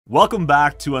Welcome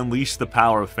back to Unleash the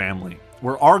Power of Family,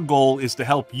 where our goal is to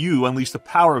help you unleash the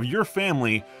power of your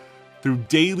family through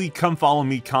daily Come Follow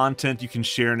Me content you can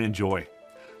share and enjoy.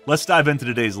 Let's dive into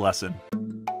today's lesson.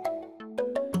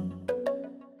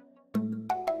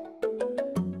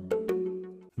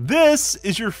 This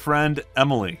is your friend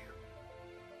Emily.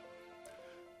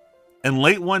 And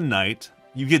late one night,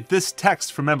 you get this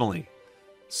text from Emily.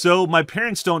 So my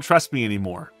parents don't trust me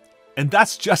anymore. And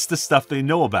that's just the stuff they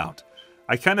know about.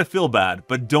 I kind of feel bad,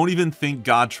 but don't even think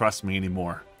God trusts me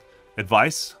anymore.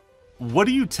 Advice? What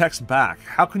do you text back?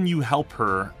 How can you help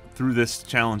her through this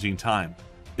challenging time?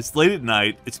 It's late at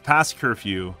night, it's past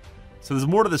curfew, so there's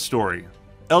more to the story.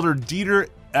 Elder Dieter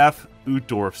F.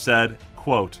 Uchtdorf said,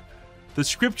 quote, "The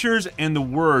scriptures and the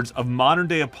words of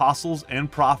modern-day apostles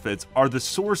and prophets are the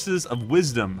sources of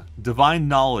wisdom, divine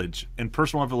knowledge, and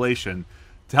personal revelation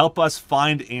to help us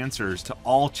find answers to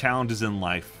all challenges in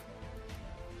life."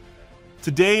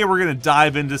 Today, we're going to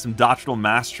dive into some doctrinal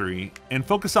mastery and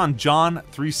focus on John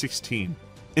 3:16.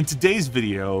 In today's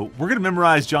video, we're going to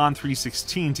memorize John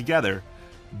 3:16 together.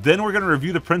 Then we're going to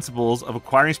review the principles of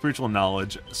acquiring spiritual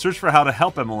knowledge, search for how to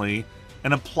help Emily,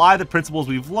 and apply the principles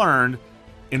we've learned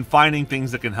in finding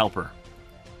things that can help her.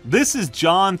 This is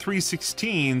John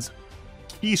 3:16's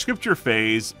key scripture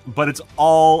phase, but it's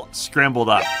all scrambled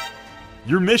up.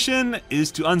 Your mission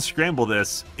is to unscramble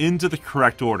this into the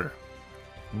correct order.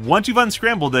 Once you've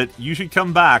unscrambled it, you should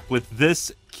come back with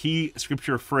this key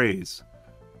scripture phrase.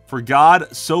 For God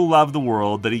so loved the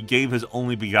world that he gave his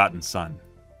only begotten son.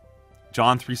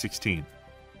 John 3:16.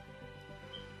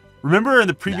 Remember in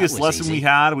the previous lesson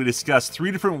we discussed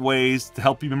 3 different ways to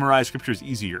help you memorize scriptures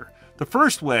easier. The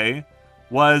first way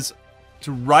was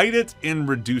to write it and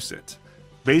reduce it.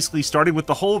 Basically starting with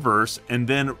the whole verse and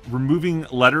then removing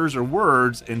letters or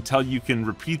words until you can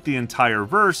repeat the entire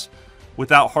verse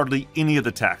without hardly any of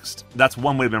the text. That's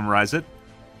one way to memorize it.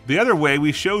 The other way,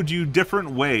 we showed you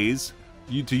different ways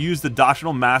to use the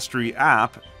Doctrinal Mastery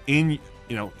app in,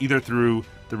 either through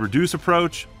the reduce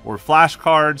approach or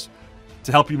flashcards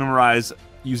to help you memorize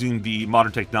using the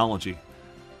modern technology.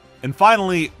 And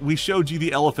finally, we showed you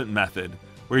the elephant method,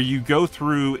 where you go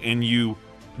through and you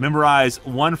memorize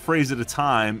one phrase at a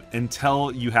time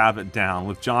until you have it down,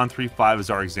 with John 3:5 as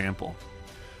our example.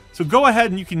 So go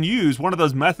ahead and you can use one of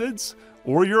those methods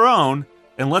or your own,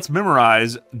 and let's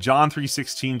memorize John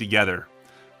 3:16 together.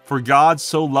 For God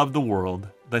so loved the world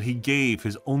that he gave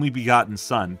his only begotten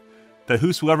Son, that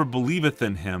whosoever believeth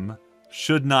in him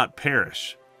should not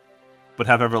perish, but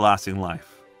have everlasting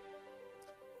life.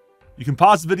 You can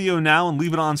pause the video now and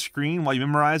leave it on screen while you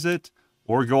memorize it,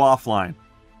 or go offline.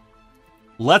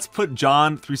 Let's put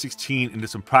John 3:16 into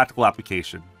some practical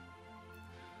application.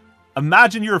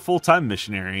 Imagine you're a full-time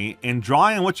missionary and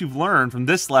drawing on what you've learned from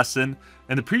this lesson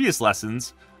and the previous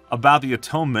lessons about the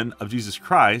atonement of Jesus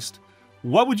Christ.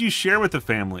 What would you share with the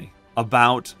family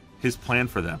about his plan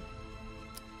for them?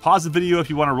 Pause the video if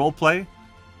you want to role play,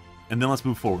 and then let's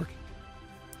move forward.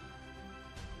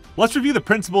 Let's review the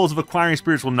principles of acquiring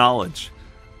spiritual knowledge.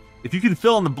 If you can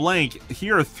fill in the blank,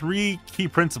 here are 3 key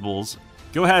principles.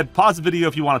 Go ahead, pause the video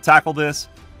if you want to tackle this.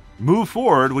 Move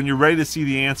forward when you're ready to see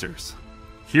the answers.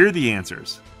 Here are the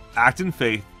answers. Act in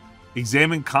faith,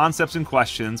 examine concepts and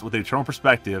questions with an eternal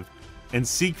perspective, and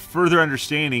seek further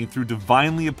understanding through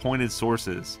divinely appointed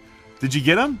sources. Did you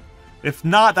get them? If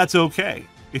not, that's okay.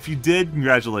 If you did,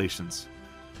 congratulations.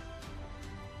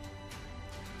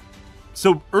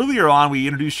 So earlier on, we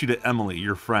introduced you to Emily,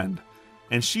 your friend,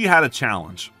 and she had a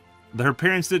challenge. Her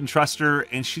parents didn't trust her,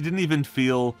 and she didn't even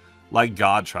feel like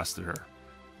God trusted her.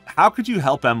 How could you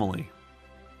help Emily?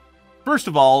 First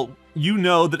of all, you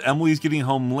know that Emily's getting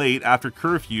home late after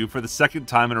curfew for the 2nd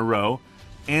time in a row,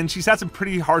 and she's had some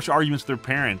pretty harsh arguments with her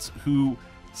parents who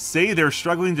say they're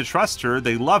struggling to trust her,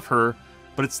 they love her,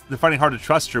 but they're finding it hard to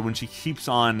trust her when she keeps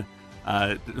on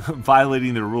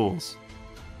violating their rules.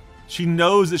 She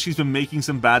knows that she's been making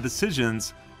some bad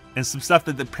decisions and some stuff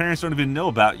that the parents don't even know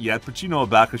about yet, but you know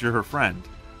about because you're her friend.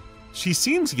 She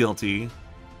seems guilty,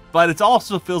 but it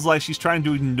also feels like she's trying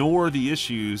to ignore the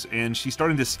issues, and she's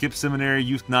starting to skip seminary,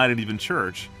 youth night, and even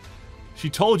church. She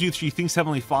told you she thinks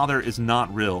Heavenly Father is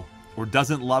not real or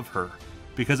doesn't love her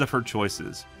because of her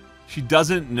choices. She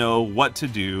doesn't know what to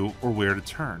do or where to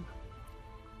turn.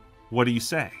 What do you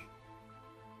say?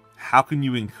 How can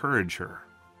you encourage her?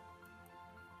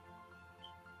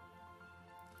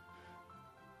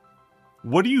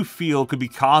 What do you feel could be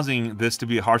causing this to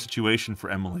be a hard situation for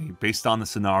Emily based on the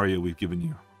scenario we've given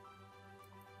you?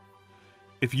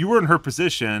 If you were in her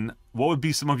position, what would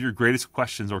be some of your greatest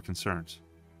questions or concerns?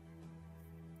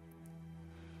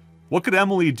 What could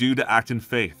Emily do to act in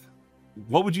faith?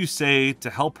 What would you say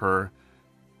to help her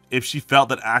if she felt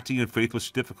that acting in faith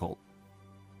was difficult.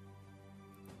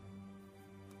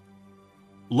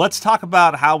 Let's talk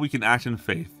about how we can act in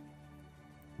faith.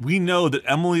 We know that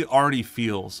Emily already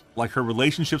feels like her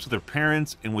relationships with her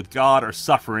parents and with God are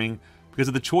suffering because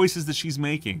of the choices that she's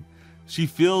making. She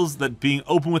feels that being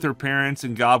open with her parents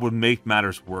and God would make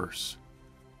matters worse.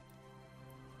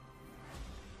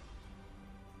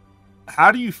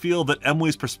 How do you feel that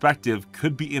Emily's perspective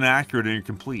could be inaccurate and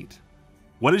incomplete?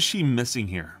 What is she missing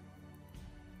here?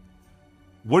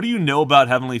 What do you know about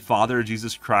Heavenly Father,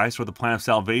 Jesus Christ, or the plan of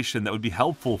salvation that would be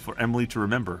helpful for Emily to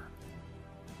remember?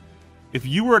 If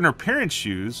you were in her parents'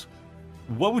 shoes,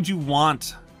 what would you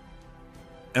want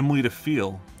Emily to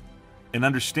feel and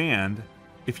understand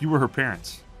if you were her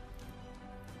parents?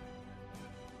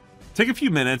 Take a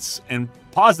few minutes and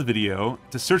pause the video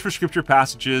to search for scripture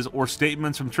passages or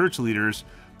statements from church leaders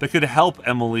that could help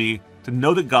Emily to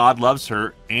know that God loves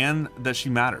her and that she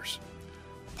matters.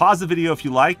 Pause the video if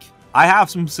you like. I have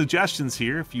some suggestions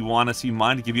here if you want to see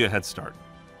mine to give you a head start.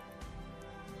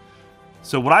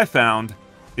 So what I found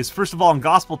is, first of all, in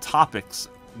Gospel Topics,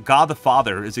 God the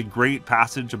Father is a great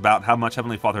passage about how much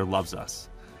Heavenly Father loves us.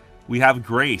 We have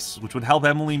Grace, which would help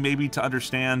Emily maybe to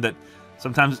understand that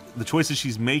sometimes the choices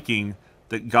she's making,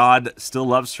 that God still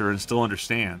loves her and still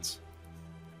understands.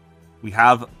 We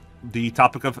have the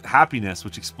topic of happiness,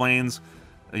 which explains,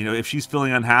 if she's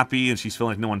feeling unhappy and she's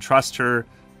feeling like no one trusts her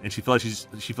and she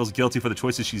feels guilty for the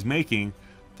choices she's making,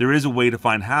 there is a way to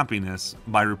find happiness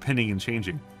by repenting and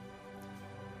changing.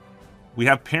 We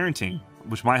have parenting,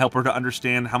 which might help her to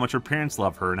understand how much her parents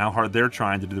love her and how hard they're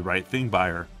trying to do the right thing by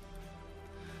her.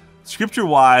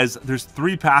 Scripture-wise, there's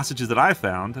 3 passages that I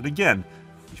found, and again,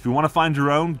 if you want to find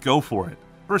your own, go for it.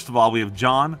 First of all, we have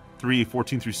John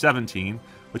 3:14-17,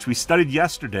 which we studied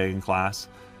yesterday in class,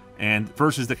 and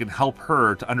verses that can help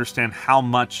her to understand how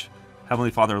much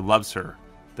Heavenly Father loves her,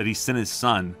 that He sent His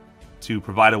Son to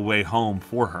provide a way home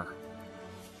for her.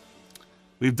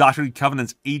 We have Doctrine and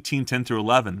Covenants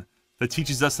 18:10-11, that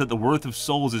teaches us that the worth of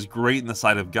souls is great in the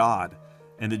sight of God,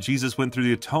 and that Jesus went through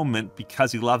the atonement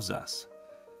because He loves us.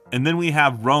 And then we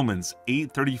have Romans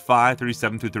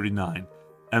 8:35-37-39,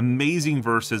 amazing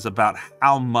verses about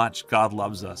how much God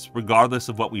loves us, regardless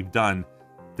of what we've done,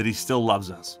 that He still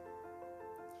loves us.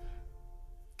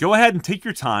 Go ahead and take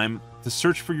your time to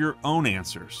search for your own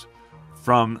answers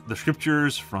from the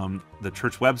scriptures, from the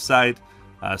church website.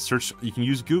 You can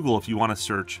use Google if you want to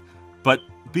search, but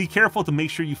be careful to make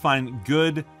sure you find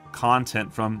good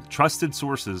content from trusted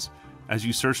sources as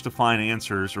you search to find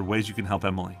answers or ways you can help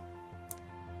Emily.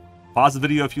 Pause the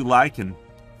video if you like and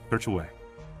search away.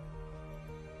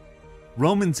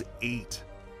 Romans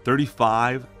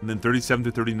 8:35 and then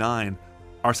 37-39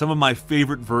 are some of my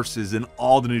favorite verses in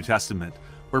all the New Testament,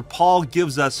 where Paul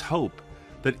gives us hope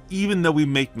that even though we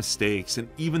make mistakes and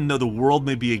even though the world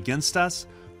may be against us,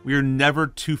 we are never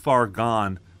too far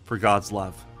gone for God's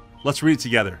love. Let's read it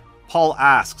together. Paul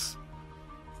asks,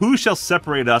 "Who shall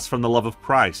separate us from the love of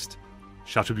Christ?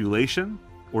 Shall tribulation,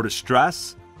 or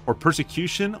distress, or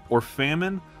persecution, or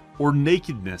famine, or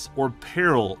nakedness, or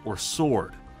peril, or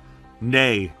sword?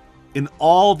 Nay, in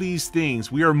all these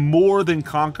things we are more than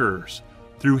conquerors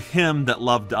through Him that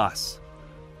loved us.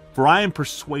 For I am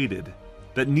persuaded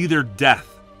that neither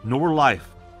death, nor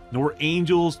life, nor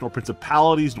angels, nor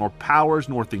principalities, nor powers,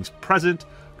 nor things present,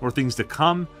 nor things to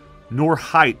come, nor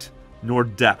height, nor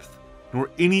depth, nor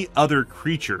any other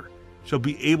creature shall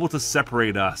be able to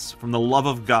separate us from the love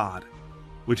of God,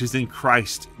 which is in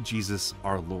Christ Jesus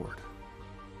our Lord."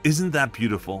 Isn't that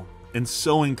beautiful and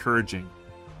so encouraging?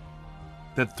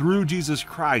 That through Jesus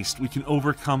Christ we can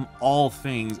overcome all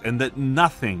things and that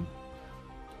nothing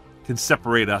can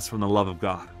separate us from the love of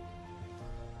God.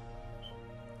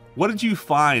 What did you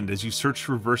find as you searched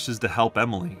for verses to help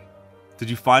Emily? Did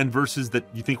you find verses that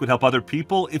you think would help other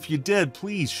people? If you did,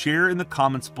 please share in the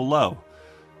comments below.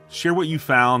 Share what you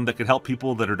found that could help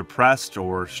people that are depressed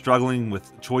or struggling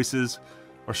with choices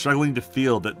or struggling to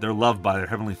feel that they're loved by their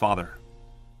Heavenly Father.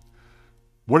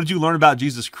 What did you learn about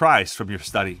Jesus Christ from your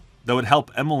study that would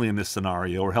help Emily in this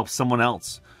scenario or help someone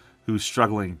else who's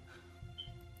struggling?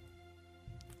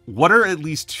 What are at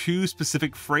least 2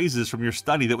 specific phrases from your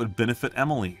study that would benefit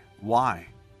Emily? Why?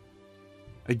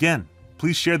 Again,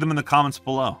 please share them in the comments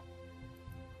below.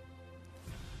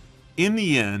 In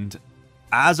the end,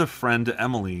 as a friend to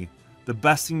Emily, the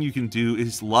best thing you can do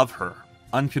is love her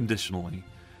unconditionally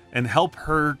and help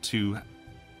her to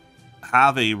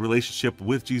have a relationship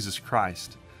with Jesus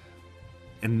Christ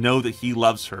and know that He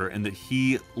loves her and that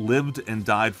He lived and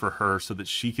died for her so that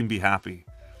she can be happy.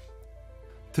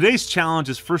 Today's challenge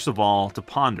is, first of all, to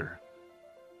ponder.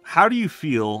 How do you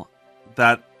feel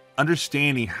that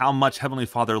understanding how much Heavenly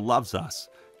Father loves us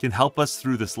can help us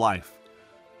through this life?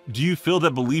 Do you feel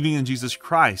that believing in Jesus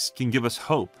Christ can give us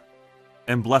hope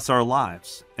and bless our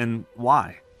lives, and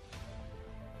why?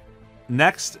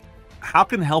 Next, how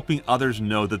can helping others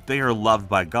know that they are loved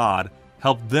by God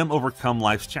help them overcome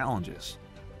life's challenges?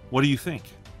 What do you think?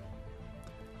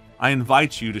 I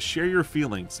invite you to share your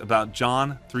feelings about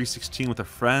John 3:16 with a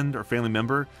friend or family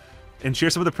member, and share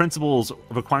some of the principles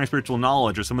of acquiring spiritual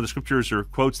knowledge or some of the scriptures or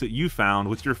quotes that you found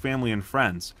with your family and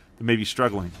friends that may be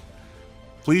struggling.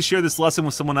 Please share this lesson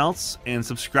with someone else and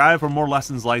subscribe for more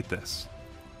lessons like this.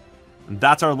 And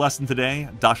that's our lesson today,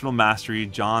 Doctrinal Mastery,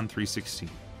 John 3:16.